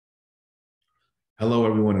Hello,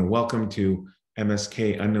 everyone, and welcome to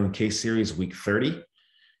MSK Unknown Case Series, week 30.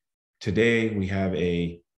 Today, we have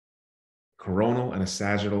a coronal and a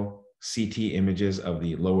sagittal CT images of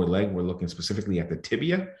the lower leg. We're looking specifically at the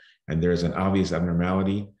tibia, and there's an obvious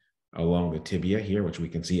abnormality along the tibia here, which we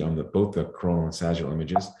can see on both the coronal and sagittal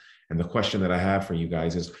images. And the question that I have for you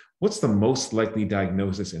guys is, what's the most likely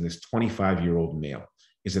diagnosis in this 25-year-old male?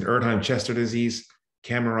 Is it Erdheim-Chester disease,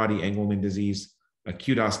 Camerati-Engelmann disease,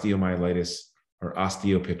 acute osteomyelitis, or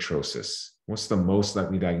osteopetrosis? What's the most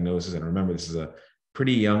likely diagnosis? And remember, this is a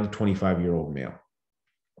pretty young 25-year-old male.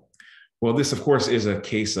 Well, this, of course, is a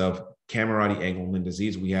case of Camerati-Engelmann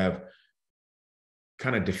disease. We have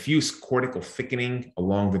kind of diffuse cortical thickening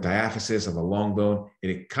along the diaphysis of the long bone.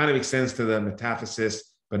 It kind of extends to the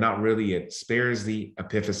metaphysis, but not really. It spares the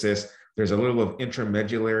epiphysis. There's a little of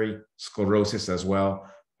intramedullary sclerosis as well.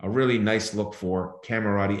 A really nice look for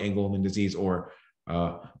Camerati-Engelmann disease, or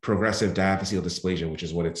progressive diaphyseal dysplasia, which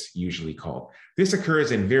is what it's usually called. This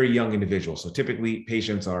occurs in very young individuals. So typically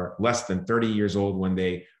patients are less than 30 years old when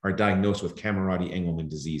they are diagnosed with Camerati-Engelmann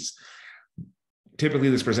disease. Typically,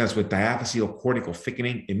 this presents with diaphyseal cortical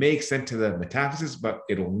thickening. It may extend to the metaphysis, but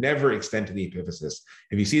it'll never extend to the epiphysis.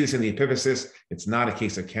 If you see this in the epiphysis, it's not a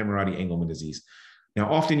case of Camerati-Engelmann disease. Now,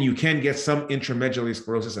 often you can get some intramedullary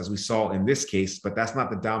sclerosis, as we saw in this case, but that's not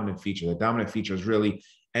the dominant feature. The dominant feature is really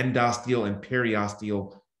endosteal and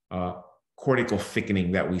periosteal cortical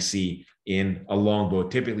thickening that we see in a long bone.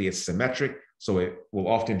 Typically, it's symmetric, so it will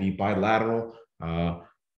often be bilateral. And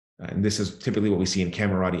this is typically what we see in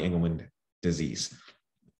Camerati-Engelmann disease.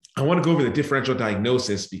 I want to go over the differential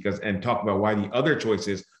diagnosis and talk about why the other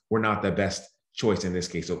choices were not the best choice in this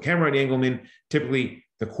case. So Camerati-Engelmann, typically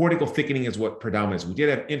the cortical thickening is what predominates. We did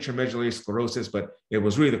have intramedullary sclerosis, but it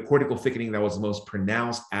was really the cortical thickening that was the most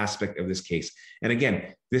pronounced aspect of this case. And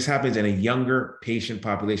again, this happens in a younger patient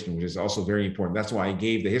population, which is also very important. That's why I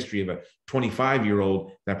gave the history of a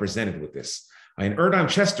 25-year-old that presented with this. In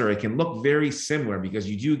Erdheim-Chester, it can look very similar because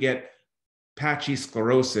you do get patchy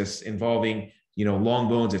sclerosis involving, long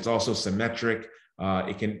bones. It's also symmetric.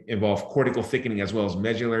 It can involve cortical thickening as well as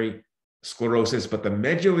medullary sclerosis, but the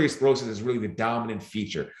medullary sclerosis is really the dominant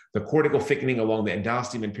feature. The cortical thickening along the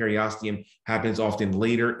endosteum and periosteum happens often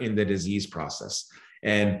later in the disease process.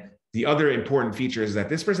 And the other important feature is that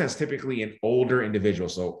this presents typically in older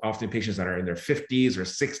individuals. So often patients that are in their 50s or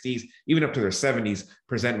 60s, even up to their 70s,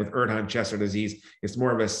 present with Erdheim-Chester disease. It's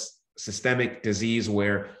more of a systemic disease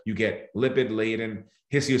where you get lipid-laden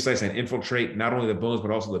histiocytes that infiltrate not only the bones,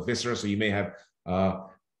 but also the viscera. So you may have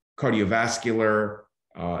cardiovascular,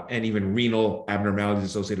 and even renal abnormalities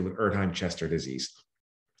associated with Erdheim-Chester disease.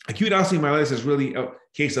 Acute osteomyelitis is really a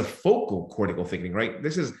case of focal cortical thickening, right?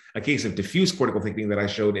 This is a case of diffuse cortical thickening that I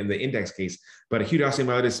showed in the index case, but acute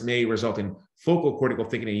osteomyelitis may result in focal cortical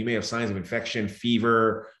thickening. You may have signs of infection,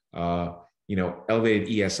 fever, elevated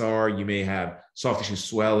ESR. You may have soft tissue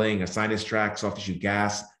swelling, a sinus tract, soft tissue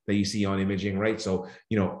gas that you see on imaging, right? So,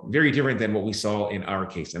 very different than what we saw in our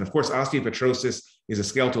case. And of course, osteopetrosis is a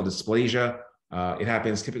skeletal dysplasia. It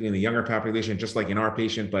happens typically in the younger population, just like in our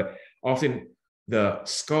patient, but often the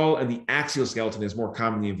skull and the axial skeleton is more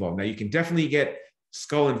commonly involved. Now, you can definitely get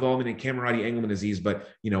skull involvement in Camerati-Engelmann disease, but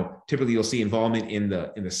typically you'll see involvement in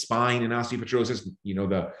the spine in osteopetrosis.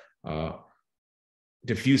 The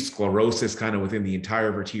diffuse sclerosis kind of within the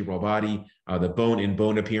entire vertebral body, the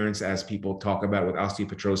bone-in-bone appearance, as people talk about with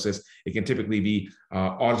osteopetrosis. It can typically be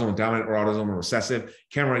autosomal dominant or autosomal recessive.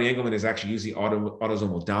 Camerati-Engelmann is actually usually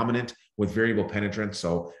autosomal dominant with variable penetrance.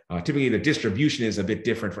 So typically the distribution is a bit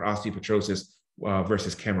different for osteopetrosis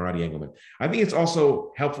versus Camerati-Engelmann. I think it's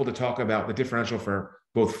also helpful to talk about the differential for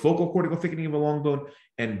both focal cortical thickening of a long bone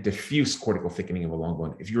and diffuse cortical thickening of a long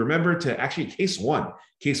bone. If you remember to actually case one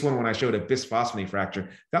when I showed a bisphosphonate fracture,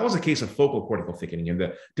 that was a case of focal cortical thickening. And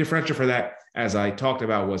the differential for that, as I talked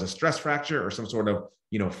about, was a stress fracture or some sort of,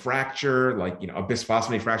 fracture, like, a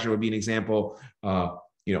bisphosphonate fracture would be an example.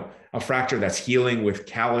 A fracture that's healing with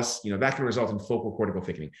callus, that can result in focal cortical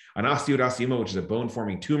thickening. An osteodyostema, which is a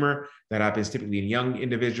bone-forming tumor that happens typically in young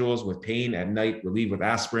individuals with pain at night, relieved with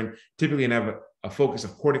aspirin, typically have a focus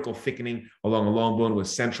of cortical thickening along a long bone with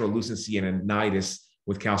central lucency and a nidus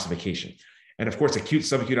with calcification. And of course, acute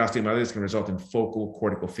subacute osteomyelitis can result in focal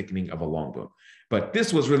cortical thickening of a long bone. But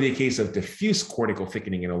this was really a case of diffuse cortical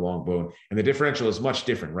thickening in a long bone. And the differential is much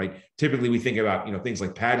different, right? Typically, we think about, things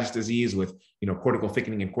like Paget's disease with, cortical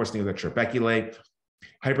thickening and coarsening of the trabeculae.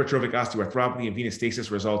 Hypertrophic osteoarthropathy and venous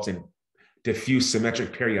stasis results in diffuse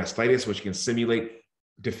symmetric periostitis, which can simulate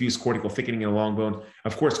diffuse cortical thickening in a long bone.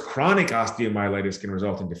 Of course, chronic osteomyelitis can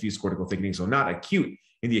result in diffuse cortical thickening, so not acute.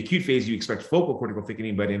 In the acute phase, you expect focal cortical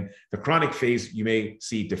thickening, but in the chronic phase, you may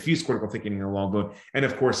see diffuse cortical thickening in the long bone. And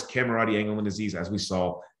of course, Camerati Engelmann disease, as we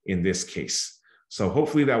saw in this case. So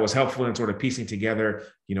hopefully that was helpful in sort of piecing together,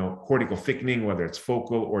 cortical thickening, whether it's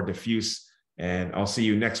focal or diffuse. And I'll see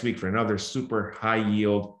you next week for another super high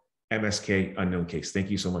yield MSK unknown case.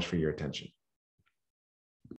 Thank you so much for your attention.